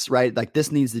mechanics, right? Like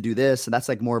this needs to do this, and that's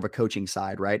like more of a coaching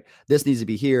side, right? This needs to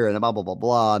be here, and blah blah blah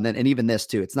blah, and even this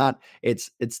too. It's not.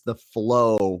 It's the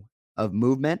flow of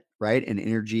movement, right? And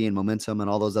energy and momentum and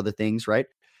all those other things, right?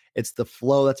 It's the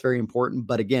flow that's very important.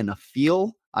 But again, a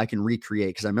feel I can recreate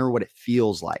because I remember what it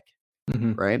feels like,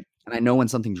 Mhm. right? And I know when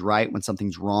something's right, when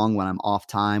something's wrong, when I'm off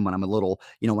time, when I'm a little,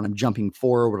 when I'm jumping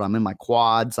forward, when I'm in my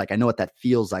quads. Like I know what that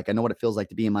feels like. I know what it feels like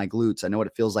to be in my glutes. I know what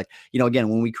it feels like. Again,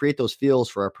 when we create those feels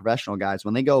for our professional guys,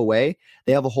 when they go away,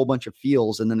 they have a whole bunch of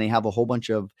feels, and then they have a whole bunch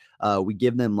of we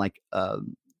give them like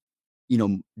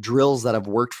drills that have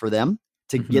worked for them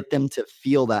to Mhm. get them to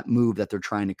feel that move that they're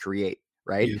trying to create,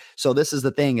 right? Yeah. So this is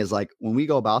the thing, is like when we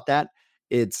go about that,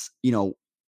 it's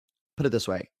put it this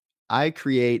way.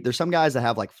 There's some guys that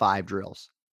have like 5 drills,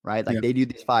 right? Like Yeah. they do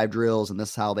these 5 drills, and this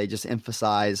is how they just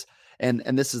emphasize. And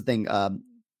this is the thing.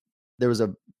 There was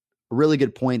a really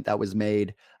good point that was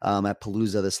made at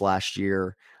Palooza this last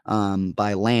year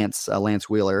by Lance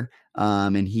Wheeler.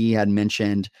 And he had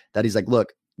mentioned that he's like,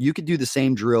 look, you could do the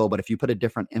same drill, but if you put a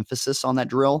different emphasis on that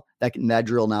drill, that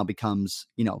drill now becomes,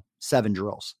 7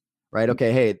 drills, right?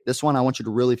 Okay. Hey, this one, I want you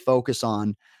to really focus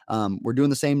on, we're doing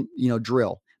the same,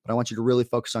 drill, but I want you to really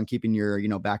focus on keeping your,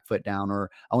 back foot down, or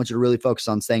I want you to really focus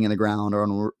on staying in the ground,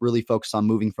 or really focus on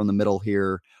moving from the middle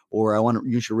here, or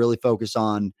you should really focus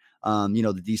on,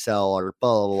 the decel, or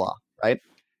blah, blah, blah, right?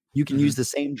 You can Mhm. use the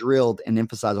same drill and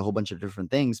emphasize a whole bunch of different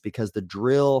things, because the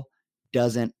drill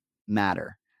doesn't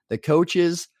matter. The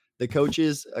coaches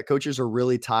are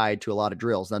really tied to a lot of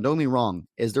drills. Now, don't get me wrong.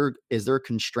 Is there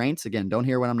constraints? Again, don't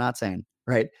hear what I'm not saying,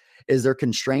 right? Is there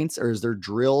constraints or is there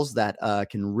drills that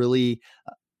can really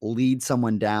lead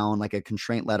someone down like a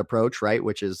constraint-led approach, right?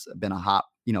 Which has been a hot,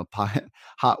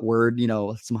 hot word,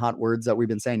 some hot words that we've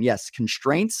been saying. Yes,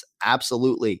 constraints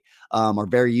absolutely are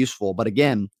very useful. But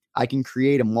again, I can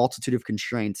create a multitude of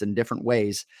constraints in different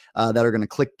ways that are going to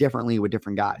click differently with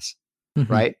different guys,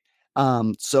 right?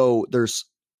 So there's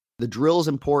the drill is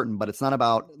important, but it's not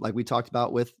about, like we talked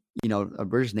about with,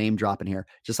 we're just name dropping here,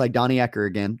 just like Donnie Ecker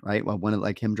again, right? Well, one of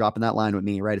like him dropping that line with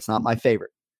me, right? It's not my favorite.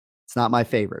 It's not my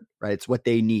favorite, right? It's what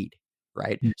they need,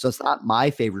 right? So it's not my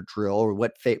favorite drill or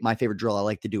what my favorite drill I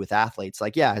like to do with athletes.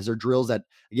 Like, yeah, is there drills that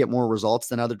get more results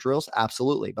than other drills?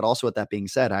 Absolutely. But also with that being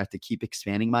said, I have to keep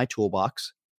expanding my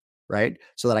toolbox, right?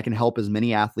 So that I can help as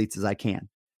many athletes as I can,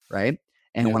 right?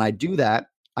 And when I do that,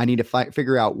 I need to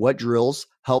figure out what drills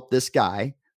help this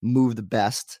guy move the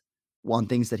best on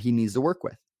things that he needs to work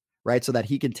with, right? So that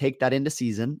he can take that into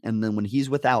season. And then when he's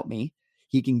without me,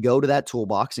 he can go to that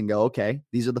toolbox and go, okay,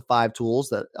 these are the 5 tools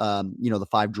that, the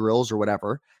 5 drills or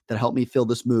whatever that help me fill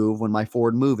this move when my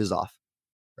forward move is off,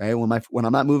 right? When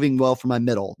I'm not moving well for my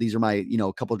middle, these are my,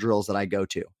 a couple drills that I go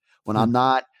to. When I'm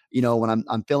not, when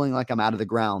I'm feeling like I'm out of the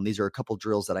ground, these are a couple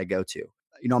drills that I go to.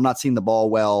 I'm not seeing the ball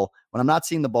well. When I'm not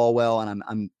seeing the ball well and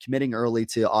I'm committing early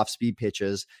to off speed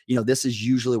pitches, this is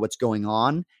usually what's going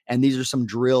on. And these are some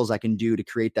drills I can do to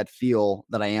create that feel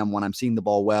that I am when I'm seeing the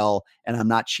ball well and I'm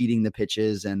not cheating the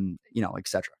pitches and, et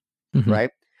cetera. Right.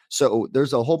 So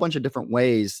there's a whole bunch of different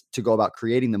ways to go about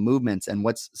creating the movements. And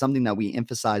what's something that we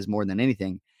emphasize more than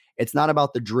anything, it's not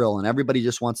about the drill. And everybody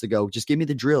just wants to go, just give me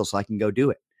the drill so I can go do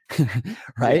it.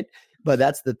 Right. But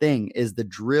that's the thing, is the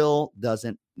drill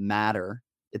doesn't matter.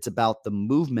 It's about the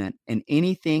movement, and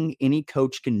anything any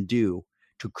coach can do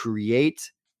to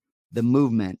create the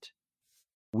movement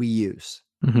we use.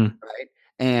 Right.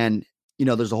 And,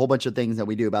 there's a whole bunch of things that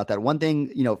we do about that. One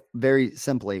thing, very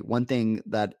simply, one thing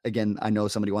that, again, I know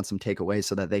somebody wants some takeaways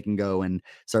so that they can go and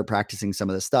start practicing some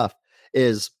of this stuff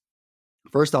is,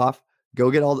 first off,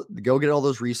 go get all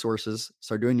those resources,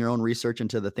 start doing your own research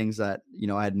into the things that,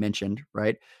 I had mentioned.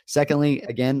 Right. Secondly,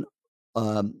 again,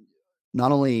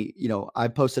 not only, I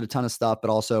posted a ton of stuff, but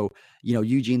also,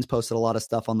 Eugene's posted a lot of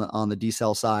stuff on the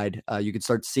decel side. You could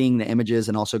start seeing the images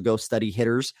and also go study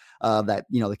hitters that,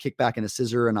 the kickback and the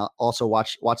scissor. And also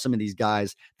watch some of these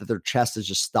guys that their chest is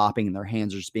just stopping and their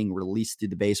hands are just being released through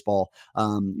the baseball.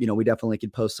 We definitely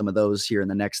could post some of those here in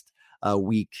the next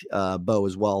week, Bo,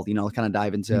 as well, kind of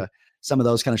dive into some of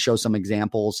those, kind of show some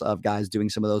examples of guys doing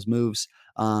some of those moves.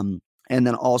 And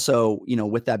then also,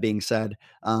 with that being said,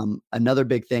 another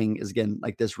big thing is, again,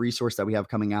 like this resource that we have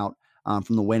coming out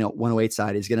from the 108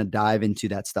 side is going to dive into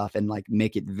that stuff and like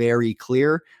make it very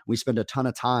clear. We spend a ton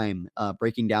of time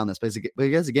breaking down this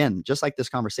because again, just like this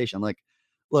conversation, like,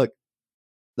 look,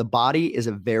 the body is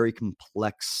a very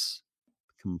complex,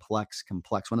 one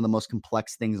of the most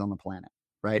complex things on the planet,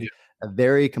 right? A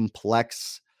very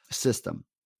complex system,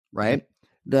 right?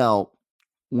 Now,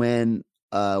 when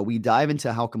we dive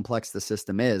into how complex the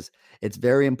system is, it's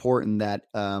very important that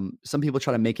some people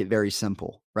try to make it very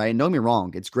simple, right? And don't get me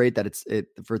wrong, it's great that it's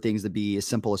for things to be as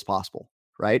simple as possible,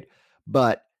 right?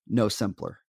 But no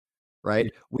simpler,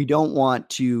 right? We don't want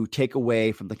to take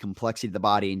away from the complexity of the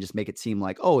body and just make it seem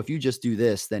like, oh, if you just do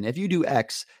this, then if you do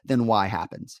X, then Y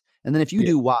happens. And then if you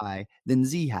do Y, then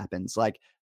Z happens. Like,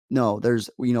 no, there's,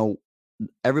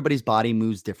 everybody's body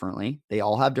moves differently. They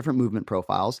all have different movement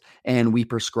profiles, and we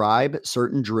prescribe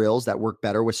certain drills that work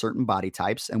better with certain body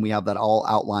types. And we have that all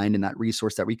outlined in that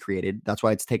resource that we created. That's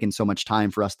why it's taken so much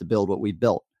time for us to build what we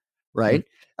built, right?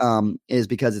 Is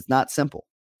because it's not simple,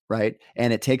 right?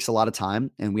 And it takes a lot of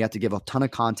time, and we have to give a ton of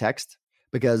context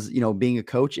because, being a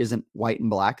coach isn't white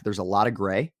and black. There's a lot of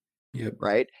gray,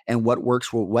 right? And what works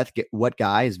for what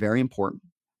guy is very important.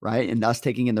 Right. And us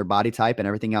taking in their body type and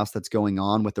everything else that's going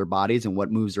on with their bodies and what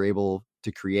moves they're able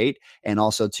to create. And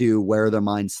also to where their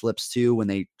mind slips to when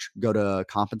they go to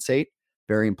compensate.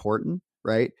 Very important.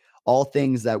 Right. All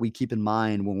things that we keep in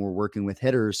mind when we're working with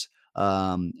hitters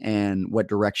and what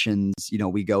directions,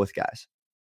 we go with guys.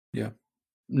 Yeah.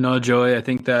 No, Joey, I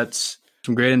think that's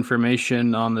some great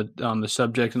information on the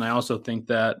subject. And I also think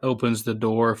that opens the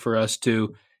door for us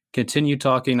to continue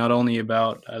talking not only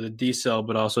about the decel,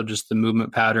 but also just the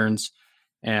movement patterns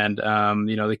and,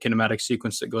 the kinematic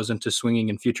sequence that goes into swinging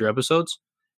in future episodes.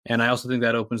 And I also think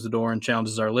that opens the door and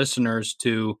challenges our listeners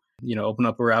to, open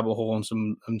up a rabbit hole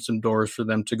and some doors for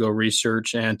them to go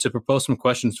research and to propose some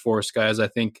questions for us, guys. I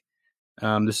think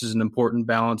this is an important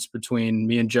balance between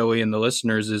me and Joey and the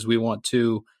listeners is we want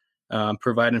to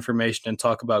provide information and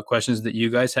talk about questions that you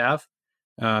guys have.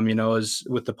 As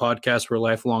with the podcast, we're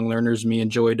lifelong learners. Me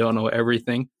and Joey don't know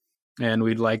everything, and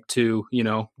we'd like to,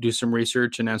 do some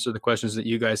research and answer the questions that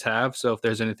you guys have. So if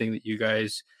there's anything that you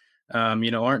guys,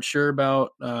 aren't sure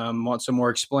about, want some more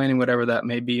explaining, whatever that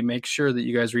may be, make sure that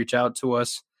you guys reach out to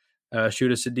us,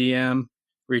 shoot us a DM,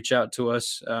 reach out to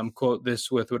us, quote this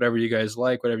with whatever you guys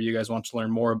like, whatever you guys want to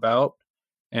learn more about.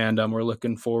 And we're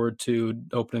looking forward to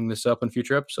opening this up in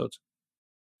future episodes.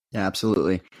 Yeah,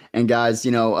 absolutely. And guys,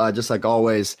 just like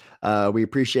always, we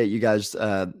appreciate you guys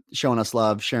showing us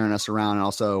love, sharing us around, and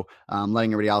also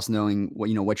letting everybody else knowing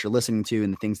what you're listening to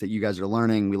and the things that you guys are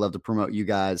learning. We love to promote you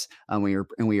guys, and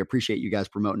we appreciate you guys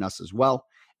promoting us as well.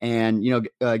 And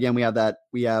again, we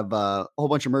have a whole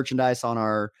bunch of merchandise on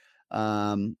our.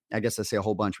 I guess I say a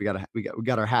whole bunch. We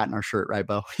got our hat and our shirt, right,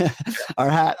 Bo? our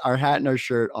hat and our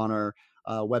shirt on our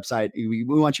website. We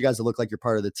want you guys to look like you're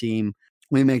part of the team.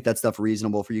 We make that stuff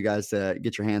reasonable for you guys to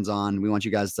get your hands on. We want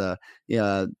you guys to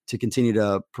continue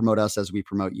to promote us as we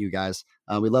promote you guys.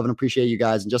 We love and appreciate you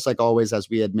guys. And just like always, as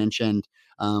we had mentioned,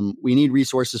 we need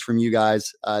resources from you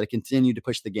guys to continue to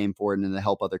push the game forward and to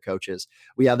help other coaches.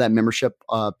 We have that membership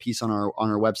piece on our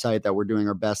website that we're doing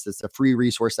our best. It's a free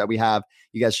resource that we have.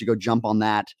 You guys should go jump on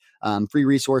that. Free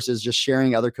resources, just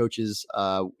sharing other coaches,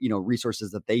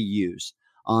 resources that they use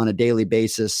on a daily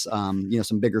basis,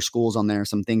 some bigger schools on there,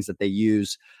 some things that they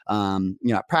use,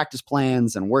 practice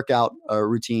plans and workout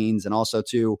routines, and also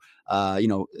to,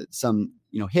 some,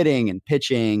 hitting and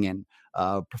pitching and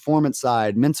performance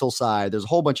side, mental side. There's a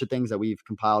whole bunch of things that we've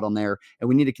compiled on there, and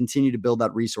we need to continue to build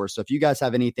that resource. So if you guys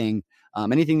have anything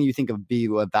that you think of be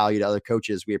of value to other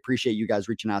coaches, we appreciate you guys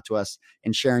reaching out to us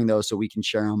and sharing those so we can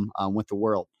share them with the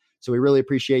world. So we really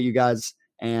appreciate you guys.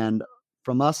 And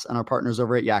from us and our partners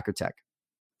over at Yacker Tech.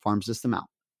 Farm System out.